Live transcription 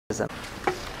In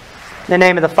the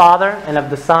name of the Father, and of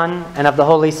the Son, and of the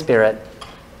Holy Spirit.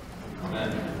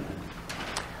 Amen.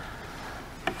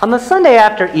 On the Sunday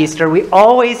after Easter, we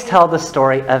always tell the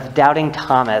story of doubting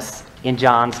Thomas in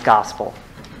John's Gospel.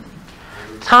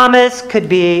 Thomas could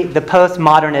be the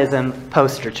postmodernism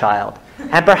poster child,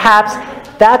 and perhaps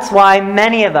that's why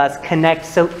many of us connect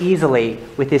so easily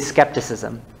with his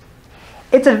skepticism.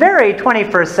 It's a very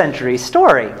 21st century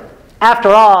story. After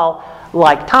all,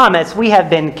 like Thomas, we have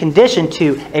been conditioned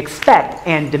to expect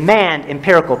and demand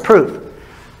empirical proof,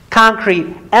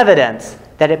 concrete evidence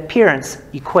that appearance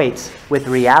equates with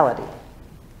reality.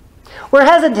 We're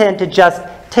hesitant to just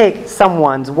take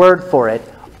someone's word for it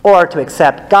or to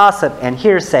accept gossip and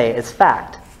hearsay as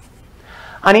fact.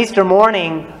 On Easter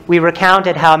morning, we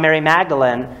recounted how Mary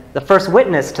Magdalene, the first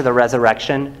witness to the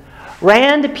resurrection,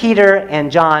 ran to Peter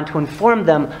and John to inform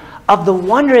them of the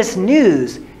wondrous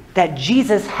news that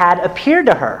Jesus had appeared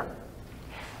to her.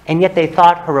 And yet they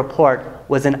thought her report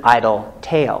was an idle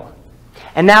tale.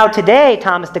 And now today,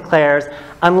 Thomas declares,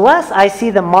 unless I see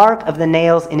the mark of the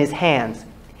nails in his hands,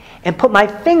 and put my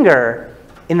finger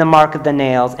in the mark of the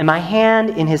nails, and my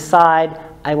hand in his side,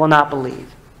 I will not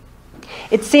believe.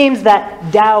 It seems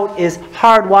that doubt is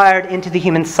hardwired into the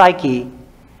human psyche,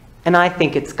 and I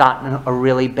think it's gotten a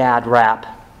really bad rap.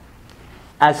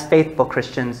 As faithful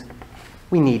Christians,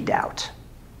 we need doubt.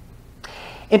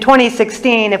 In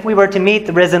 2016, if we were to meet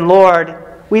the risen Lord,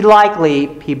 we'd likely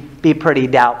be pretty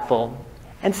doubtful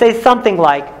and say something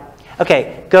like,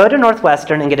 okay, go to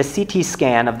Northwestern and get a CT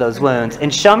scan of those wounds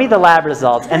and show me the lab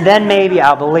results, and then maybe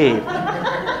I'll believe.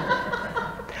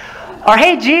 Or,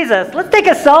 hey, Jesus, let's take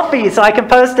a selfie so I can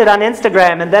post it on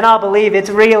Instagram, and then I'll believe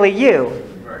it's really you.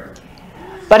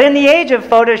 But in the age of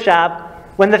Photoshop,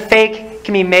 when the fake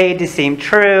can be made to seem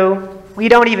true, we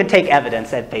don't even take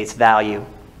evidence at face value.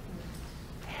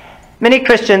 Many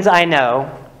Christians I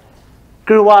know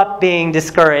grew up being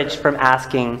discouraged from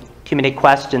asking too many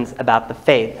questions about the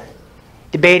faith,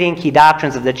 debating key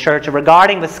doctrines of the church, or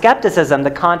regarding with skepticism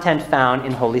the content found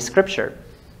in Holy Scripture.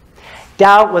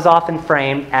 Doubt was often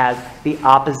framed as the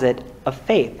opposite of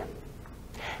faith.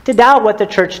 To doubt what the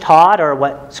church taught or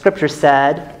what Scripture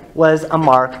said was a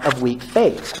mark of weak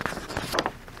faith.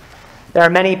 There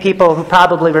are many people who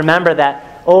probably remember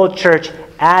that old church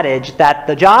adage that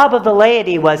the job of the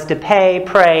laity was to pay,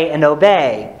 pray, and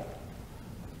obey.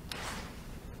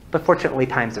 But fortunately,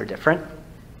 times are different.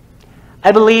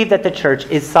 I believe that the church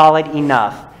is solid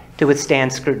enough to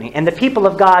withstand scrutiny, and the people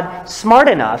of God smart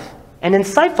enough and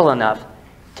insightful enough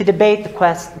to debate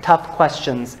the tough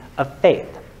questions of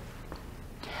faith.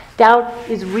 Doubt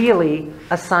is really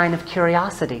a sign of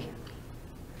curiosity.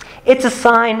 It's a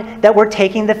sign that we're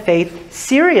taking the faith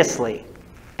seriously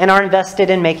and are invested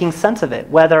in making sense of it,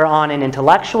 whether on an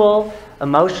intellectual,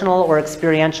 emotional, or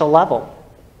experiential level.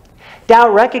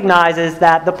 Doubt recognizes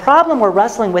that the problem we're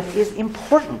wrestling with is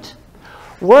important,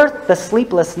 worth the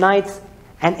sleepless nights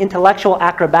and intellectual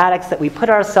acrobatics that we put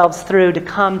ourselves through to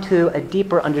come to a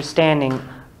deeper understanding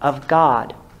of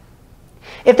God.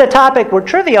 If the topic were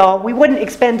trivial, we wouldn't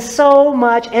expend so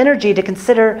much energy to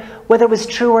consider whether it was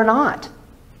true or not.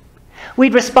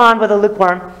 We'd respond with a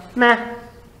lukewarm, meh,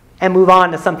 and move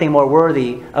on to something more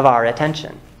worthy of our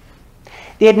attention.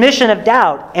 The admission of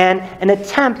doubt and an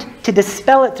attempt to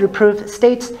dispel it through proof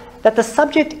states that the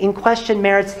subject in question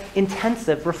merits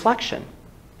intensive reflection.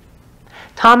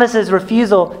 Thomas's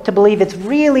refusal to believe it's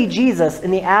really Jesus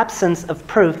in the absence of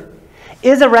proof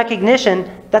is a recognition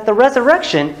that the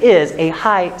resurrection is a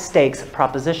high-stakes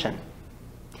proposition.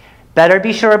 Better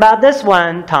be sure about this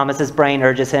one, Thomas's brain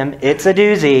urges him. It's a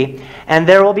doozy, and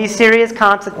there will be serious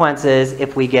consequences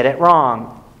if we get it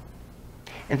wrong.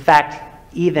 In fact,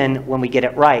 even when we get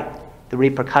it right, the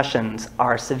repercussions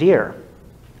are severe.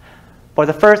 For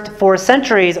the first 4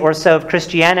 centuries or so of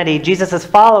Christianity, Jesus'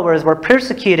 followers were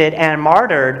persecuted and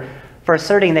martyred for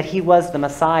asserting that he was the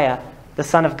Messiah, the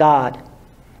Son of God,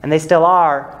 and they still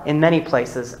are in many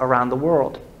places around the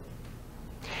world.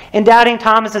 In doubting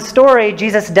Thomas's story,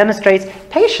 Jesus demonstrates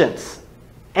patience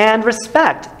and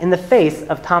respect in the face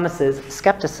of Thomas's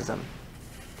skepticism.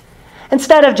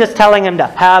 Instead of just telling him to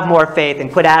have more faith and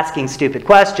quit asking stupid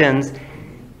questions,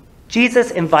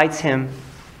 Jesus invites him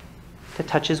to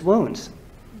touch his wounds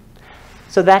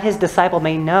so that his disciple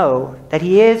may know that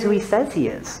he is who he says he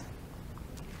is.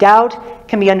 Doubt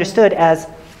can be understood as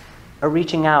a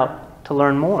reaching out to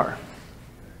learn more.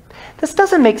 This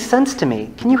doesn't make sense to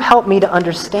me. Can you help me to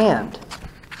understand?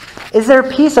 Is there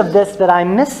a piece of this that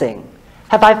I'm missing?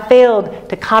 Have I failed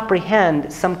to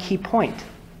comprehend some key point?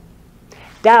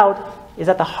 Doubt is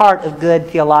at the heart of good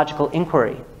theological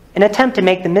inquiry, an attempt to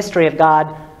make the mystery of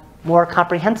God more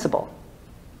comprehensible.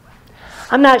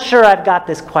 I'm not sure I've got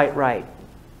this quite right.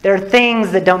 There are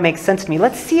things that don't make sense to me.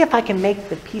 Let's see if I can make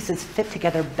the pieces fit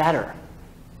together better.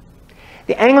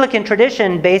 The Anglican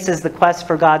tradition bases the quest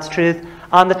for God's truth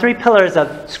on the three pillars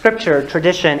of Scripture,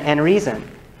 tradition, and reason.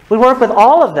 We work with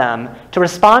all of them to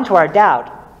respond to our doubt,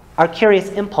 our curious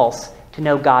impulse to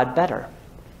know God better.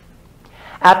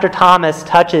 After Thomas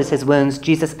touches his wounds,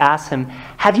 Jesus asks him,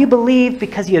 "Have you believed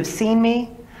because you have seen me?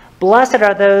 Blessed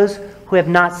are those who have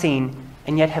not seen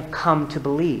and yet have come to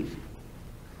believe."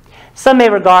 Some may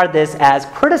regard this as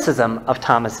criticism of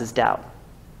Thomas's doubt.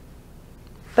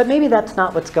 But maybe that's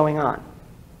not what's going on.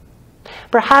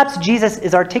 Perhaps Jesus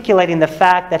is articulating the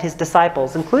fact that his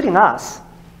disciples, including us,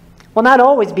 will not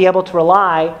always be able to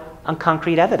rely on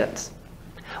concrete evidence.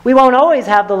 We won't always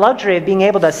have the luxury of being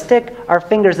able to stick our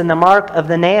fingers in the mark of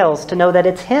the nails to know that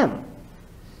it's him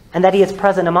and that he is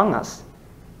present among us.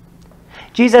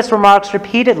 Jesus remarks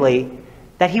repeatedly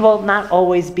that he will not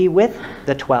always be with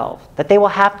the 12, that they will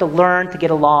have to learn to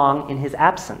get along in his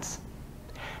absence.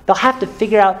 They'll have to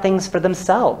figure out things for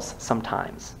themselves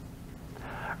sometimes.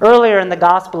 Earlier in the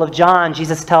Gospel of John,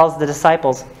 Jesus tells the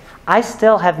disciples, "I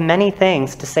still have many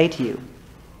things to say to you,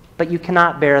 but you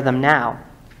cannot bear them now.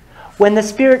 When the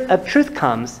Spirit of truth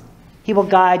comes, he will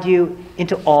guide you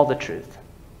into all the truth."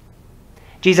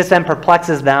 Jesus then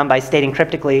perplexes them by stating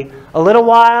cryptically, "A little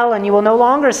while and you will no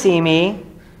longer see me,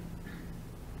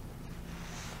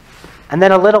 and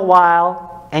then a little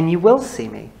while and you will see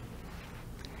me."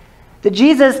 The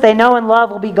Jesus they know and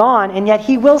love will be gone, and yet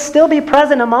he will still be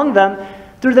present among them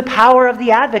through the power of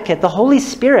the advocate, the Holy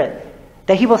Spirit,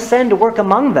 that he will send to work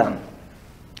among them.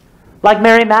 Like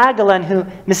Mary Magdalene, who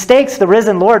mistakes the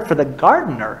risen Lord for the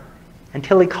gardener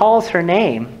until he calls her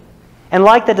name. And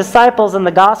like the disciples in the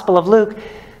Gospel of Luke,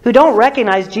 who don't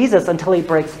recognize Jesus until he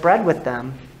breaks bread with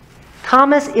them,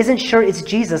 Thomas isn't sure it's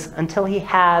Jesus until he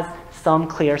has some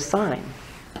clear sign.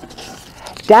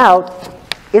 Doubt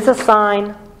is a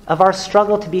sign of our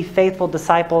struggle to be faithful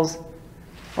disciples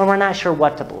when we're not sure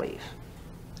what to believe,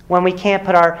 when we can't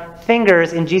put our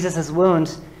fingers in Jesus'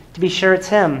 wounds to be sure it's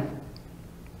him.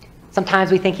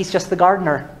 Sometimes we think he's just the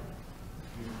gardener.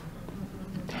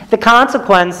 The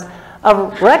consequence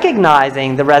of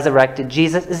recognizing the resurrected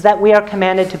Jesus is that we are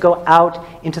commanded to go out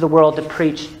into the world to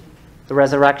preach the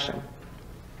resurrection.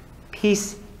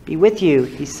 "Peace be with you,"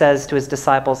 he says to his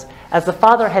disciples. "As the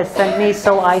Father has sent me,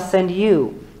 so I send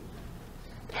you."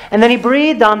 And then he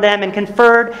breathed on them and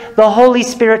conferred the Holy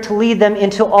Spirit to lead them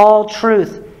into all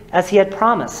truth, as he had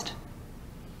promised.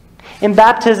 In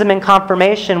baptism and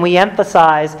confirmation, we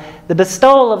emphasize the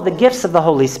bestowal of the gifts of the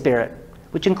Holy Spirit,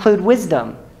 which include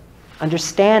wisdom,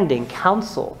 understanding,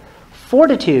 counsel,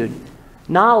 fortitude,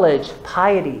 knowledge,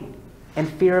 piety, and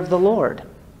fear of the Lord,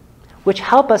 which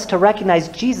help us to recognize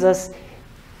Jesus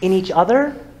in each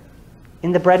other,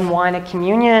 in the bread and wine at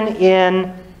communion,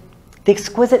 in the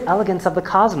exquisite elegance of the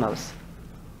cosmos.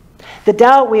 The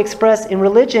doubt we express in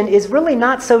religion is really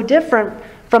not so different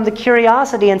from the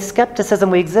curiosity and skepticism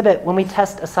we exhibit when we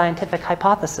test a scientific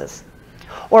hypothesis,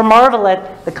 or marvel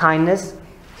at the kindness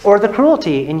or the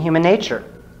cruelty in human nature,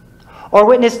 or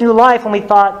witness new life when we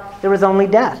thought there was only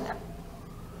death.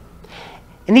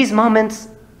 In these moments,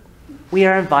 we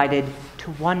are invited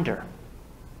to wonder,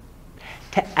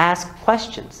 to ask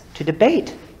questions, to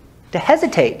debate, to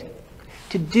hesitate,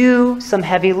 to do some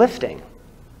heavy lifting.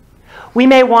 We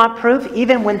may want proof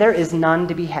even when there is none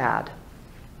to be had.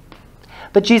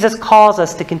 But Jesus calls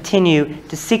us to continue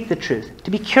to seek the truth,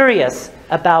 to be curious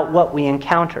about what we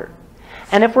encounter.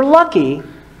 And if we're lucky,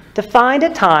 to find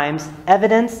at times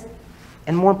evidence,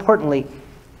 and more importantly,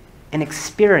 an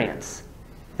experience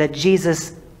that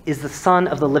Jesus is the Son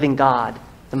of the living God,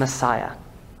 the Messiah.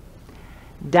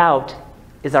 Doubt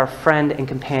is our friend and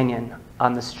companion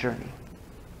on this journey.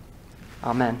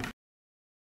 Amen.